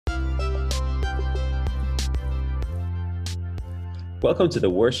Welcome to the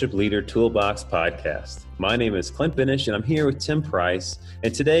Worship Leader Toolbox Podcast. My name is Clint Benish, and I'm here with Tim Price.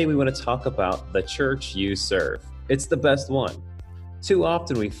 And today we want to talk about the church you serve. It's the best one. Too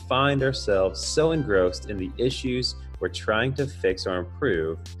often we find ourselves so engrossed in the issues we're trying to fix or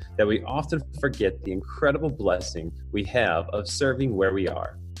improve that we often forget the incredible blessing we have of serving where we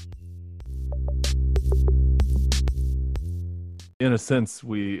are. In a sense,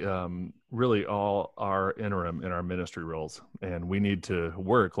 we really all are interim in our ministry roles, and we need to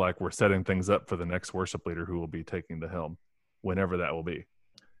work like we're setting things up for the next worship leader who will be taking the helm, whenever that will be.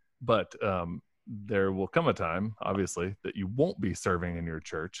 But there will come a time, obviously, that you won't be serving in your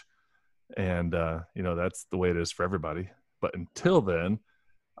church, and that's the way it is for everybody. But until then,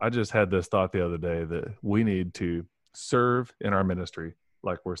 I just had this thought the other day that we need to serve in our ministry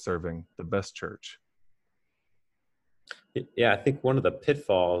like we're serving the best church. Yeah, I think one of the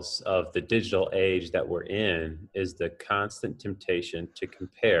pitfalls of the digital age that we're in is the constant temptation to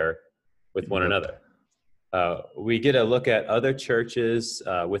compare with one another. We get a look at other churches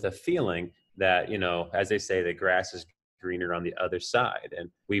with a feeling that, as they say, the grass is greener on the other side. And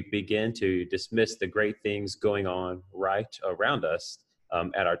we begin to dismiss the great things going on right around us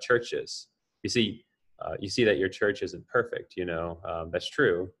at our churches. You see that your church isn't perfect, that's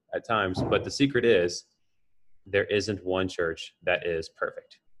true at times, but the secret is, there isn't one church that is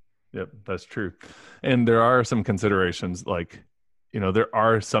perfect. Yep, that's true. And there are some considerations, like, there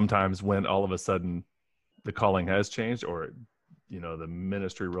are some times when all of a sudden the calling has changed, or, the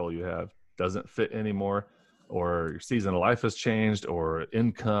ministry role you have doesn't fit anymore, or your season of life has changed, or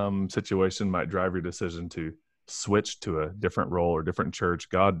income situation might drive your decision to switch to a different role or different church.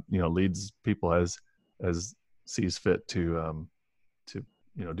 God, leads people as sees fit to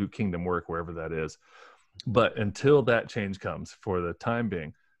do kingdom work wherever that is. But until that change comes, for the time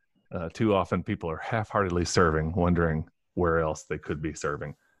being, too often people are half-heartedly serving, wondering where else they could be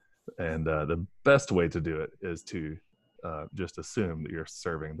serving. And the best way to do it is to just assume that you're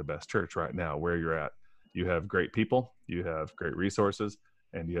serving the best church right now, where you're at. You have great people, you have great resources,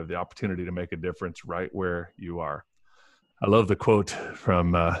 and you have the opportunity to make a difference right where you are. I love the quote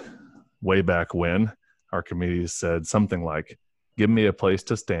from way back when. Archimedes said something like, "Give me a place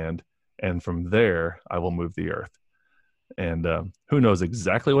to stand, and from there, I will move the earth." And who knows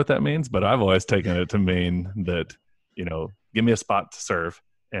exactly what that means, but I've always taken it to mean that, give me a spot to serve,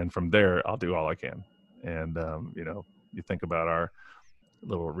 and from there, I'll do all I can. And, you think about our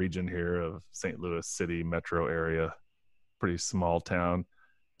little region here of St. Louis City metro area, pretty small town.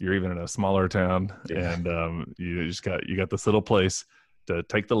 You're even in a smaller town, and you got this little place to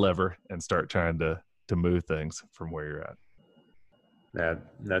take the lever and start trying to move things from where you're at.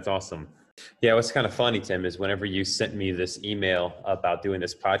 That's awesome. Yeah, what's kind of funny, Tim, is whenever you sent me this email about doing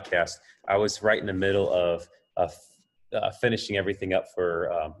this podcast, I was right in the middle of finishing everything up for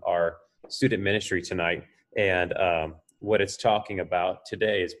our student ministry tonight. And what it's talking about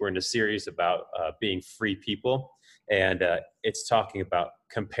today is we're in a series about being free people. And it's talking about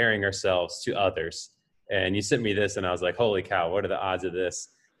comparing ourselves to others. And you sent me this, and I was like, holy cow, what are the odds of this?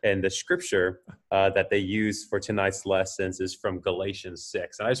 And the scripture that they use for tonight's lessons is from Galatians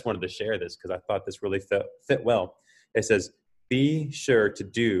 6. And I just wanted to share this because I thought this really fit well. It says, "Be sure to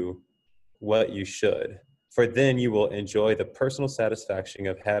do what you should, for then you will enjoy the personal satisfaction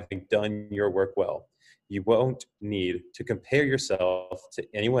of having done your work well. You won't need to compare yourself to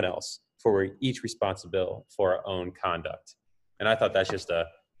anyone else, for we're each responsible for our own conduct." And I thought that's just a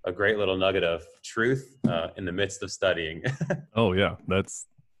great little nugget of truth in the midst of studying. Oh, yeah, that's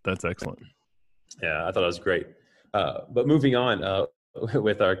excellent. Yeah, I thought it was great. But moving on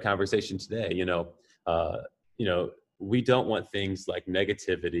with our conversation today, we don't want things like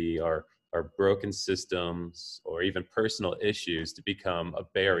negativity or broken systems or even personal issues to become a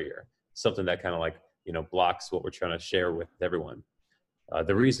barrier, something that kind of blocks what we're trying to share with everyone.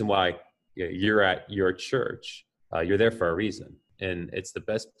 The reason why you're at your church, you're there for a reason, and it's the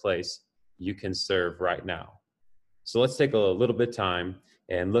best place you can serve right now. So let's take a little bit of time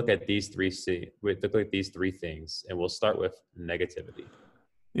and look at these three things, and we'll start with negativity.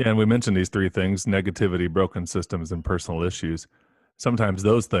 Yeah, and we mentioned these three things: negativity, broken systems, and personal issues. Sometimes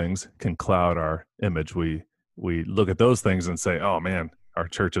those things can cloud our image. We look at those things and say, "Oh man, our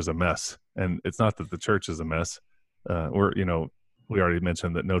church is a mess." And it's not that the church is a mess. We already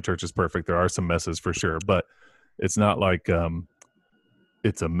mentioned that no church is perfect. There are some messes for sure, but it's not like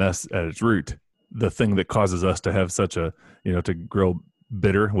it's a mess at its root. The thing that causes us to have such a, to grow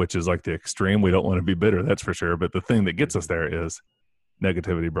bitter, which is like the extreme. We don't want to be bitter, that's for sure. But the thing that gets us there is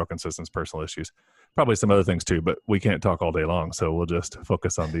negativity, broken systems, personal issues. Probably some other things too, but we can't talk all day long. So we'll just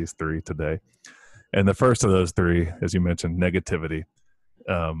focus on these three today. And the first of those three, as you mentioned, negativity.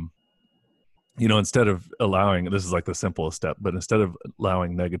 Instead of allowing, this is like the simplest step, but instead of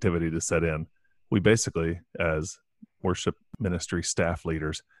allowing negativity to set in, we basically, as worship ministry staff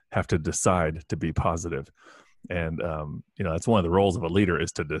leaders, have to decide to be positive. And, that's one of the roles of a leader,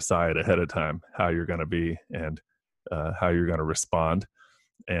 is to decide ahead of time how you're going to be and how you're going to respond.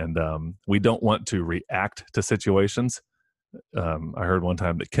 And we don't want to react to situations. I heard one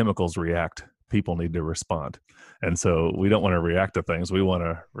time that chemicals react, people need to respond. And so we don't want to react to things. We want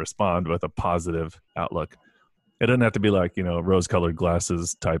to respond with a positive outlook. It doesn't have to be like, rose-colored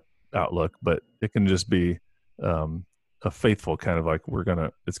glasses type outlook, but it can just be a faithful kind of like,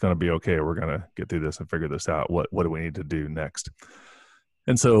 it's going to be okay. We're going to get through this and figure this out. What do we need to do next?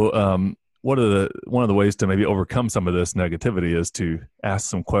 And so one of the ways to maybe overcome some of this negativity is to ask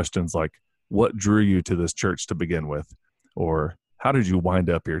some questions like, what drew you to this church to begin with? Or how did you wind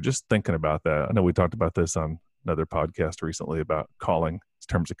up here? Just thinking about that. I know we talked about this on another podcast recently about calling in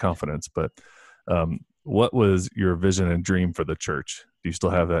terms of confidence, but what was your vision and dream for the church? Do you still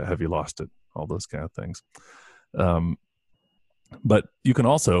have that? Have you lost it? All those kind of things. But you can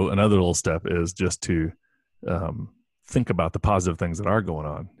also, another little step is just to think about the positive things that are going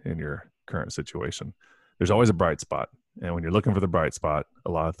on in your current situation. There's always a bright spot. And when you're looking for the bright spot,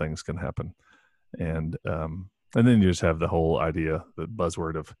 a lot of things can happen. And then you just have the whole idea, the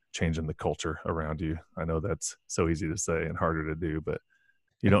buzzword of changing the culture around you. I know that's so easy to say and harder to do, but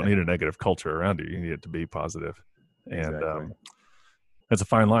you don't need a negative culture around you. You need it to be positive. Exactly. And it's a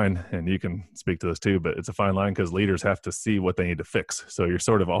fine line, and you can speak to this too, but it's a fine line because leaders have to see what they need to fix. So you're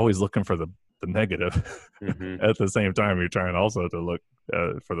sort of always looking for the negative. Mm-hmm. At the same time, you're trying also to look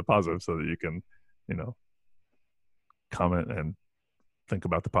for the positive so that you can, comment and think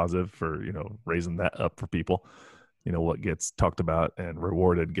about the positive for, raising that up for people. What gets talked about and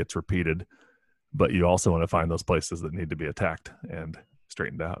rewarded gets repeated, but you also want to find those places that need to be attacked and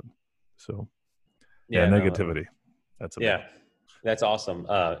straightened out. So negativity. That's awesome.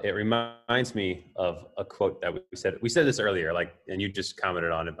 It reminds me of a quote that we said this earlier, and you just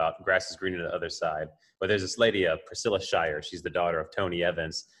commented on about grass is greener on the other side. But there's this lady, Priscilla Shirer. She's the daughter of Tony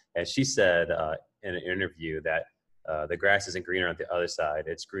Evans. And she said in an interview that the grass isn't greener on the other side.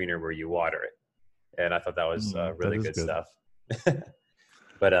 It's greener where you water it. And I thought that was really good stuff.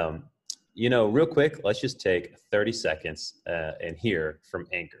 But, real quick, let's just take 30 seconds and hear from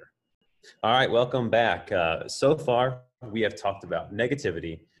Anchor. All right, welcome back. So far, we have talked about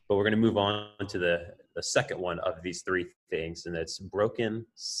negativity, but we're going to move on to the second one of these three things, and that's broken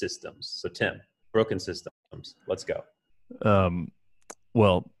systems. So, Tim, broken systems. Let's go.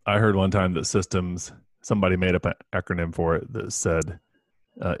 Well, I heard one time that systems, somebody made up an acronym for it that said,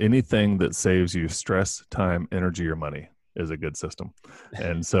 anything that saves you stress, time, energy, or money is a good system.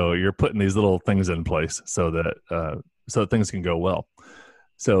 And so you're putting these little things in place so that things can go well.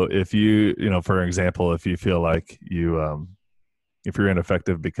 So if you, for example, if you feel like if you're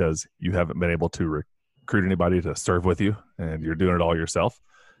ineffective because you haven't been able to recruit anybody to serve with you and you're doing it all yourself,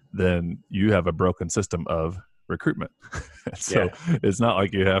 then you have a broken system of recruitment. So it's not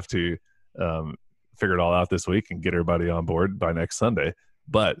like you have to figure it all out this week and get everybody on board by next Sunday,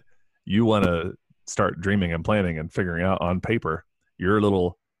 but you want to start dreaming and planning and figuring out on paper your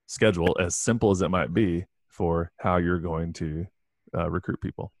little schedule, as simple as it might be, for how you're going to recruit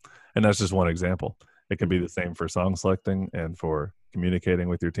people. And that's just one example. It can be the same for song selecting and for communicating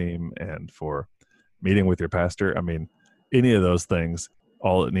with your team and for meeting with your pastor. I mean, any of those things,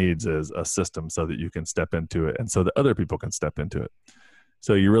 all it needs is a system so that you can step into it and so that other people can step into it.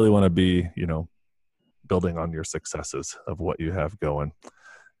 So you really want to be, building on your successes of what you have going.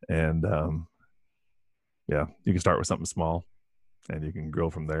 And you can start with something small and you can grow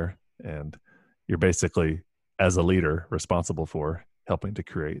from there. And you're basically, as a leader, responsible for helping to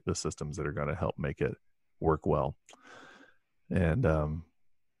create the systems that are going to help make it work well. And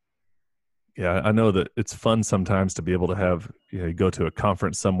I know that it's fun sometimes to be able to have, you go to a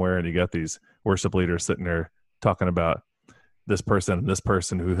conference somewhere and you got these worship leaders sitting there talking about this person and this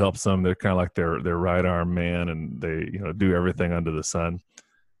person who helps them. They're kind of like their right arm man, and they, do everything under the sun.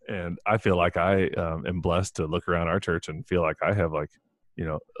 And I feel like I am blessed to look around our church and feel like I have a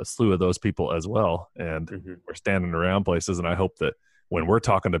slew of those people as well. And we're standing around places. And I hope that when we're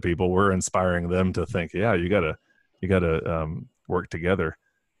talking to people, we're inspiring them to think, you gotta work together.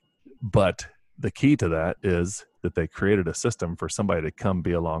 But the key to that is that they created a system for somebody to come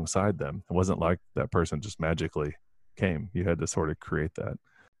be alongside them. It wasn't like that person just magically came. You had to sort of create that.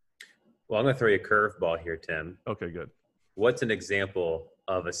 Well, I'm going to throw you a curveball here, Tim. Okay, good. What's an example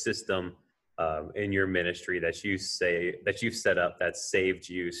of a system in your ministry that you say that you've set up that saved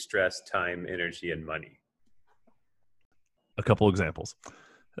you stress, time, energy, and money? A couple examples.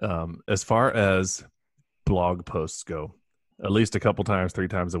 As far as blog posts go, at least a couple times, 3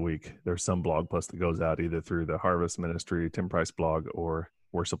 times a week, there's some blog post that goes out either through the Harvest Ministry, Tim Price blog, or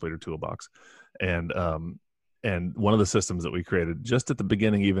Worship Leader Toolbox. And one of the systems that we created just at the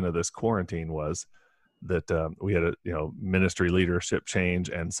beginning, even of this quarantine, was that we had a ministry leadership change,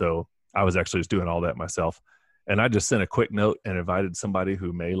 and so I was actually just doing all that myself. And I just sent a quick note and invited somebody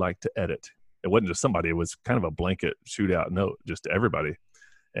who may like to edit. It wasn't just somebody; it was kind of a blanket shootout note just to everybody,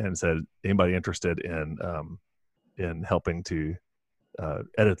 and said, anybody interested in helping to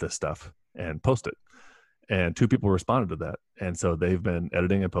edit this stuff and post it. And 2 people responded to that. And so they've been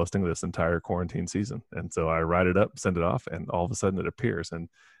editing and posting this entire quarantine season. And so I write it up, send it off, and all of a sudden it appears. And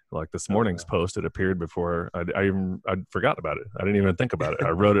like this morning's post, it appeared before I forgot about it. I didn't even think about it.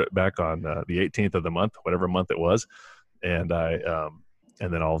 I wrote it back on the 18th of the month, whatever month it was. And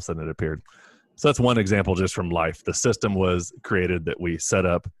and then all of a sudden it appeared. So that's one example just from life. The system was created that we set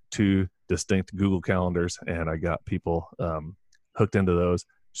up 2 distinct Google calendars, and I got people hooked into those,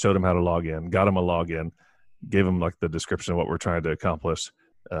 showed them how to log in, got them a login, gave them like the description of what we're trying to accomplish,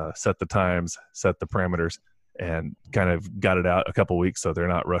 set the times, set the parameters, and kind of got it out a couple weeks so they're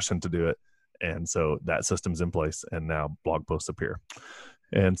not rushing to do it. And so that system's in place, and now blog posts appear.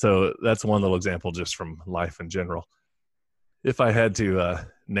 And so that's one little example just from life in general. If I had to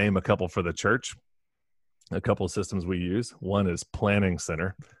name a couple for the church, a couple of systems we use, one is Planning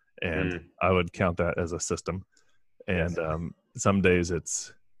Center, and I would count that as a system. And some days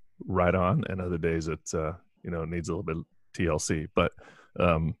it's right on, and other days it's needs a little bit of TLC. But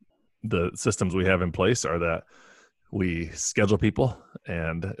the systems we have in place are that we schedule people,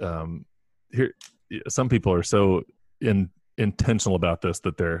 and here some people are so intentional about this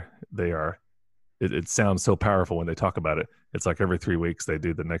that they are. It sounds so powerful when they talk about it. It's like every 3 weeks they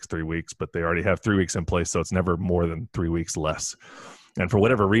do the next 3 weeks, but they already have 3 weeks in place, so it's never more than 3 weeks less. And for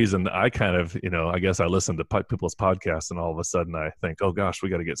whatever reason, I kind of, I guess I listen to people's podcasts, and all of a sudden I think, oh gosh, we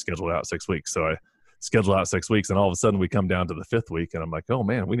got to get scheduled out 6 weeks. So I schedule out 6 weeks, and all of a sudden we come down to the 5th week, and I'm like, oh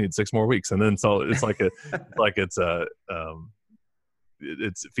man, we need 6 more weeks. And then so it's like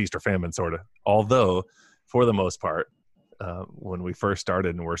it's feast or famine sort of. Although for the most part, when we first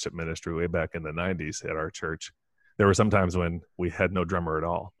started in worship ministry way back in the 90s at our church, there were some times when we had no drummer at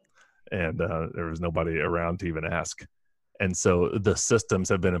all, and there was nobody around to even ask. And so the systems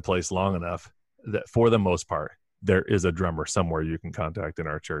have been in place long enough that for the most part, there is a drummer somewhere you can contact in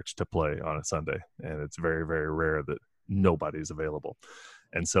our church to play on a Sunday. And it's very, very rare that nobody's available.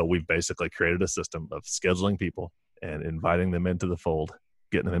 And so we've basically created a system of scheduling people and inviting them into the fold,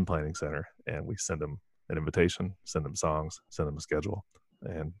 getting them in Planning Center, and we send them an invitation, send them songs, send them a schedule,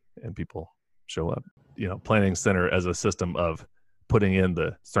 and people show up. Planning Center as a system of putting in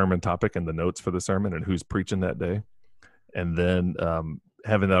the sermon topic and the notes for the sermon and who's preaching that day, and then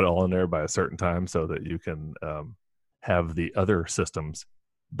having that all in there by a certain time so that you can have the other systems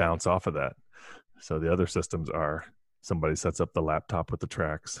bounce off of that. So the other systems are somebody sets up the laptop with the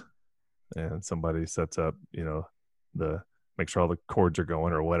tracks, and somebody sets up, make sure all the chords are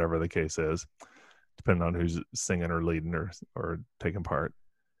going or whatever the case is, depending on who's singing or leading or taking part.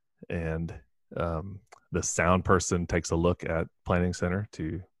 And the sound person takes a look at Planning Center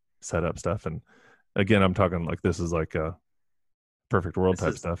to set up stuff. And again, I'm talking like this is like a perfect world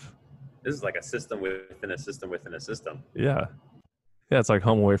type stuff. This is like a system within a system within a system. Yeah. Yeah, it's like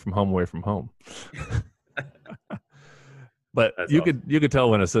home away from home away from home. But that's you awesome. You could tell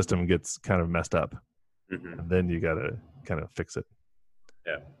when a system gets kind of messed up. Mm-hmm. And then you got to kind of fix it.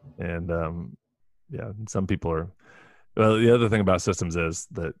 Yeah. And some people are. Well, the other thing about systems is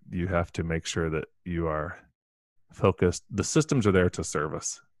that you have to make sure that you are focused. The systems are there to serve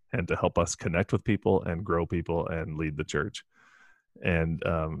us and to help us connect with people and grow people and lead the church. And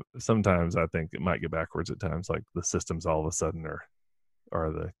sometimes I think it might get backwards at times, like the systems all of a sudden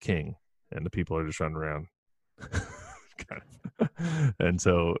are the king and the people are just running around. And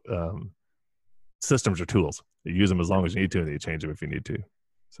so systems are tools. You use them as long as you need to, and you change them if you need to.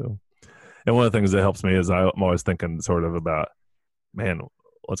 So, and one of the things that helps me is I'm always thinking sort of about, man,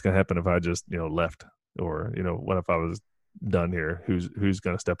 what's going to happen if I just, left, or, what if I was done here? Who's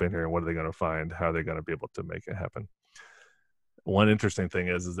going to step in here, and what are they going to find? How are they going to be able to make it happen? One interesting thing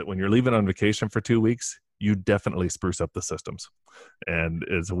is that when you're leaving on vacation for 2 weeks, you definitely spruce up the systems. And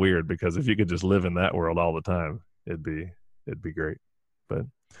it's weird because if you could just live in that world all the time, it'd be great. But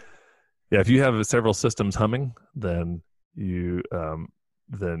yeah, if you have several systems humming, then you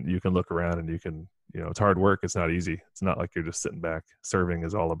can look around and you can, it's hard work. It's not easy. It's not like you're just sitting back. Serving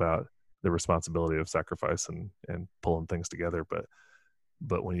is all about the responsibility of sacrifice and pulling things together.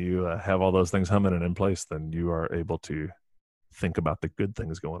 But when you have all those things humming and in place, then you are able to think about the good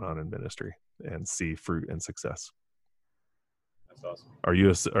things going on in ministry and see fruit and success. That's awesome. Are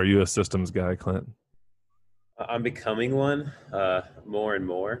you a systems guy, Clint? I'm becoming one more and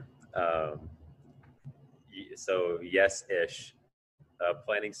more. So yes-ish.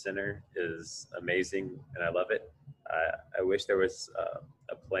 Planning Center is amazing, and I love it. I wish there was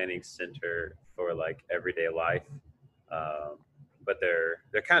a planning center for like everyday life, but there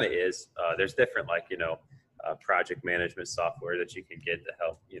kind of is. There's different project management software that you can get to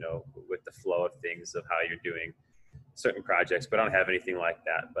help with the flow of things of how you're doing certain projects, but I don't have anything like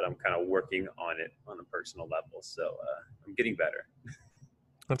that. But I'm kind of working on it on a personal level, so I'm getting better.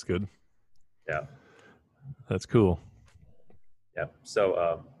 That's good. Yeah, that's cool. Yeah.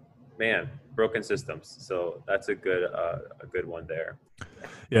 So, man, broken systems. So that's a good one there.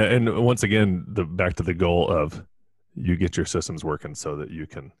 Yeah, and once again, back to the goal of you get your systems working so that you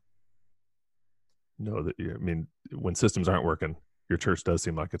can know that when systems aren't working, your church does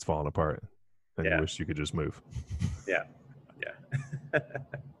seem like it's falling apart, and you wish you could just move. Yeah.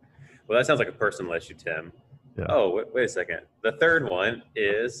 Well, that sounds like a personal issue, Tim. Yeah. Oh, wait a second. The third one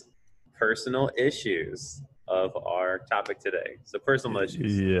is personal issues of our topic today. So personal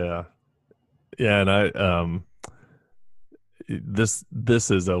issues. Yeah. And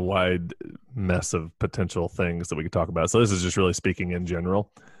this is a wide mess of potential things that we could talk about. So this is just really speaking in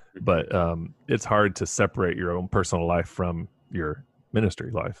general, but it's hard to separate your own personal life from your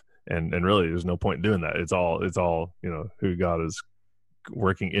ministry life. And really there's no point in doing that. It's all, who God is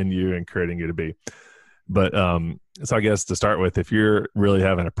working in you and creating you to be. But so I guess to start with, if you're really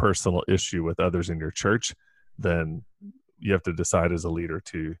having a personal issue with others in your church, then you have to decide as a leader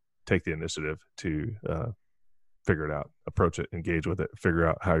to take the initiative to figure it out, approach it, engage with it, figure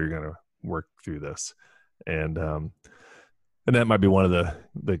out how you're going to work through this. And that might be one of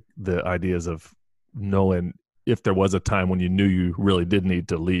the ideas of knowing if there was a time when you knew you really did need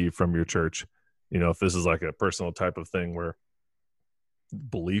to leave from your church, if this is like a personal type of thing where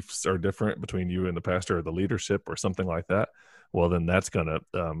beliefs are different between you and the pastor or the leadership or something like that, well, then that's going to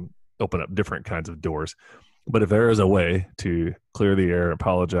open up different kinds of doors. But if there is a way to clear the air,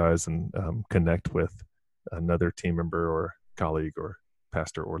 apologize, and connect with another team member or colleague or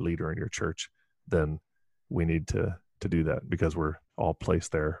pastor or leader in your church, then we need to do that, because we're all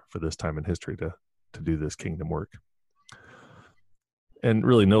placed there for this time in history to do this kingdom work. And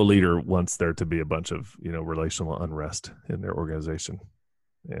really no leader wants there to be a bunch of, relational unrest in their organization.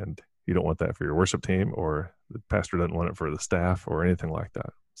 And you don't want that for your worship team, or the pastor doesn't want it for the staff or anything like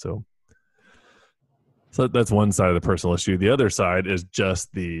that. So that's one side of the personal issue. The other side is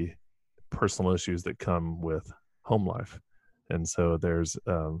just the personal issues that come with home life. And so there's,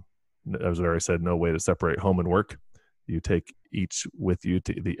 as I already said, no way to separate home and work. You take each with you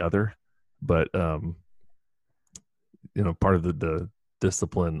to the other. But, part of the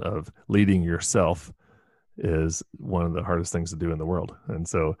discipline of leading yourself is one of the hardest things to do in the world. And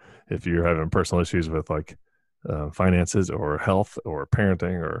so if you're having personal issues with finances or health or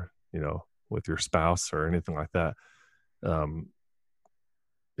parenting or, with your spouse or anything like that,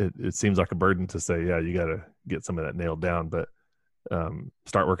 it seems like a burden to say, yeah, you got to get some of that nailed down, but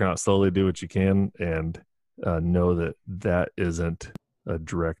start working out slowly, do what you can, and know that isn't a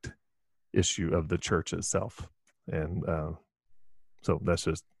direct issue of the church itself. And so that's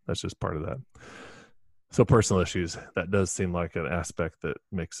just part of that. So personal issues, that does seem like an aspect that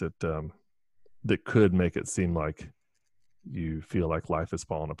makes it that could make it seem like you feel like life is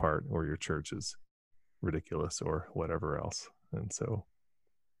falling apart or your church is ridiculous or whatever else. And so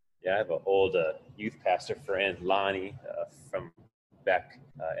I have an old youth pastor friend, Lonnie, from back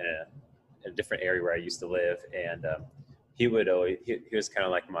in a different area where I used to live, and he would always he was kind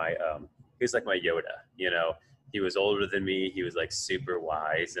of like my he was like my Yoda. He was older than me. He was like super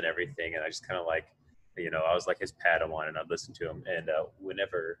wise and everything, and I just kind of like, I was like his Padawan, and I'd listen to him. And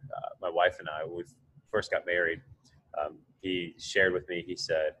whenever my wife and I, when we first got married, he shared with me. He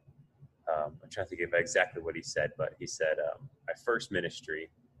said, I'm trying to think of exactly what he said, but he said, my first ministry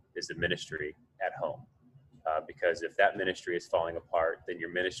is the ministry at home, because if that ministry is falling apart, then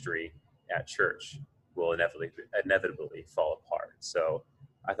your ministry at church will inevitably fall apart. So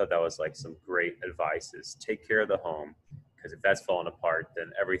I thought that was like some great advice: is take care of the home, because if that's falling apart,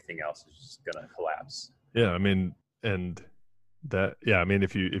 then everything else is just going to collapse. Yeah.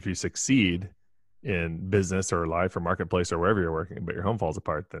 If you succeed in business or life or marketplace or wherever you're working, but your home falls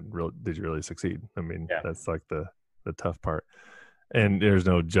apart, then did you really succeed? That's like the tough part. And there's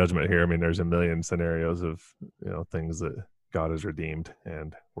no judgment here. There's a million scenarios of, things that God has redeemed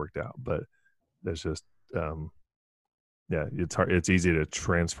and worked out. But there's just, it's hard. It's easy to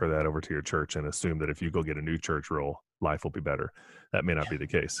transfer that over to your church and assume that if you go get a new church role, life will be better. That may not be the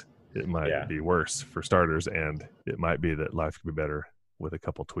case. It might be worse for starters, and it might be that life could be better with a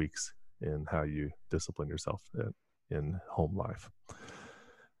couple tweaks in how you discipline yourself in home life.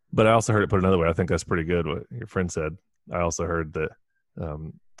 But I also heard it put another way. I think that's pretty good what your friend said. I also heard that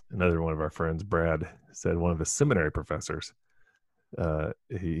another one of our friends, Brad, said one of his seminary professors,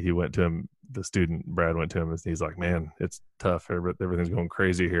 he went to him, the student, Brad went to him, and he's like, man, it's tough. Everything's going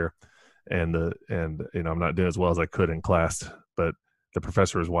crazy here. And I'm not doing as well as I could in class. But the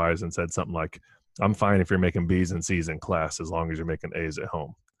professor was wise and said something like, I'm fine if you're making B's and C's in class as long as you're making A's at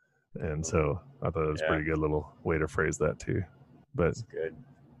home. And so I thought it was a pretty good little way to phrase that too. But that's good.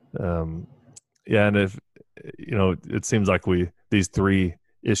 And if, it seems like these three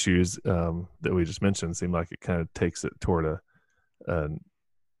issues that we just mentioned seem like it kind of takes it toward a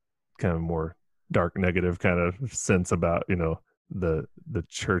kind of more dark, negative kind of sense about, the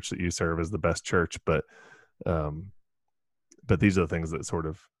church that you serve is the best church. But these are the things that sort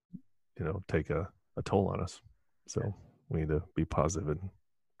of, take a toll on us. So we need to be positive and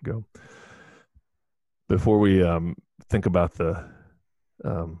go. Before we think about the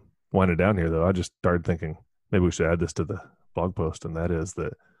winding down here, though, I just started thinking maybe we should add this to the blog post, and that is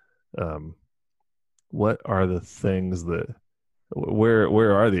that what are the things that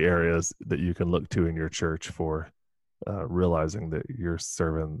where are the areas that you can look to in your church for realizing that you're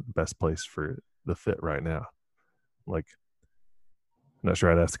serving the best place for the fit right now? Like, I'm not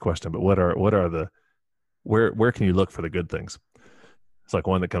sure I'd ask the question, but what are the where can you look for the good things? It's like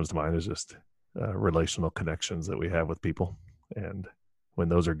one that comes to mind is just relational connections that we have with people, and when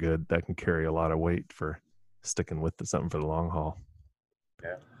those are good, that can carry a lot of weight for sticking with something for the long haul.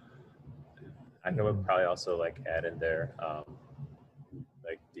 Yeah, I would probably also add in there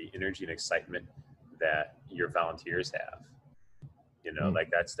the energy and excitement that your volunteers have.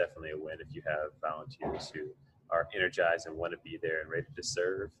 That's definitely a win if you have volunteers who are energized and want to be there and ready to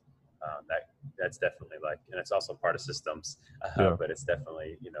serve. That's definitely and it's also part of systems, but it's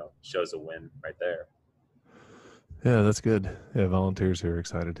definitely, shows a win right there. Yeah, that's good. Yeah, volunteers who are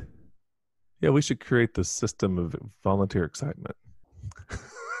excited. Yeah, we should create the system of volunteer excitement.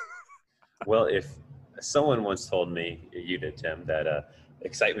 Well, if someone once told me, you did, Tim, that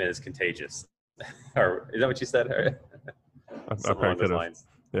excitement is contagious. Or is that what you said? Something along those lines.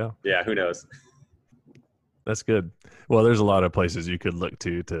 Yeah. Yeah, who knows? That's good. Well, there's a lot of places you could look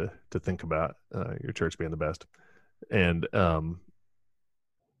to think about your church being the best. And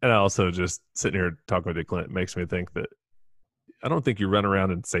I also just sitting here talking with you, Clint, makes me think that I don't think you run around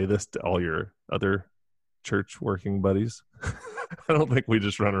and say this to all your other church working buddies. I don't think we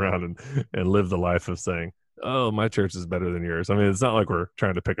just run around and live the life of saying, oh, my church is better than yours. I mean, it's not like we're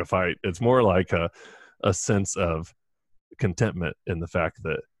trying to pick a fight. It's more like a sense of contentment in the fact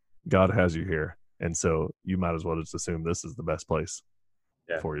that God has you here. And so you might as well just assume this is the best place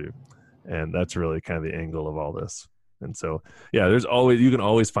for you. And that's really kind of the angle of all this. And so, you can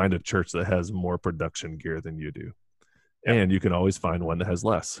always find a church that has more production gear than you do. Yeah. And you can always find one that has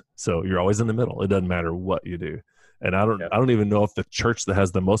less. So you're always in the middle. It doesn't matter what you do. And I don't even know if the church that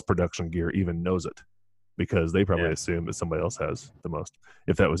has the most production gear even knows it, because they probably assume that somebody else has the most.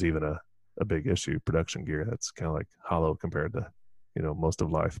 If that was even a big issue, production gear, that's kind of like hollow compared to, most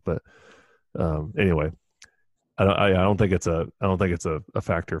of life. But anyway, I don't think it's a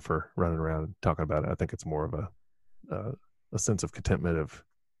factor for running around and talking about it. I think it's more of a sense of contentment of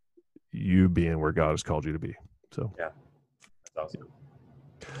you being where God has called you to be. So yeah, that's awesome.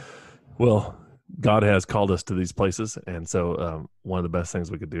 Well, God has called us to these places, and so one of the best things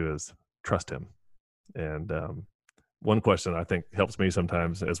we could do is trust Him. And one question I think helps me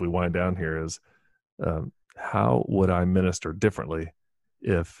sometimes as we wind down here is, how would I minister differently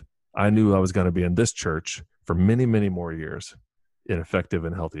if I knew I was going to be in this church for many, many more years in effective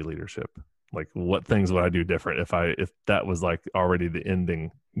and healthy leadership? Like, what things would I do different if that was like already the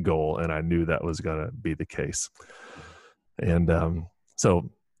ending goal and I knew that was going to be the case? And so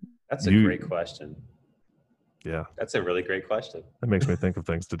that's a great question. Yeah, that's a really great question. That makes me think of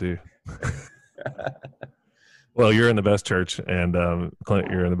things to do. Well, you're in the best church, and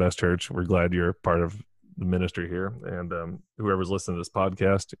Clint, you're in the best church. We're glad you're part of the ministry here, and whoever's listening to this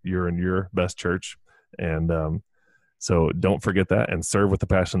podcast, you're in your best church, and so don't forget that, and serve with the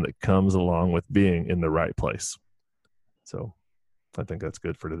passion that comes along with being in the right place. So I think that's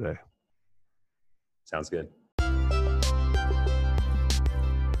good for today. Sounds good.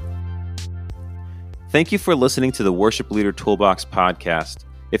 Thank you for listening to the Worship Leader Toolbox podcast.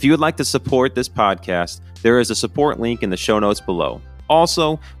 If you would like to support this podcast, There is a support link in the show notes below.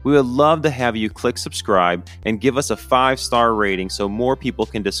 Also, we would love to have you click subscribe and give us a 5-star rating so more people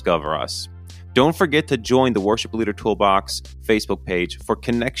can discover us. Don't forget to join the Worship Leader Toolbox Facebook page for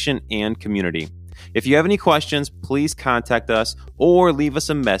connection and community. If you have any questions, please contact us or leave us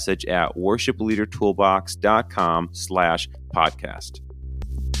a message at worshipleadertoolbox.com/podcast.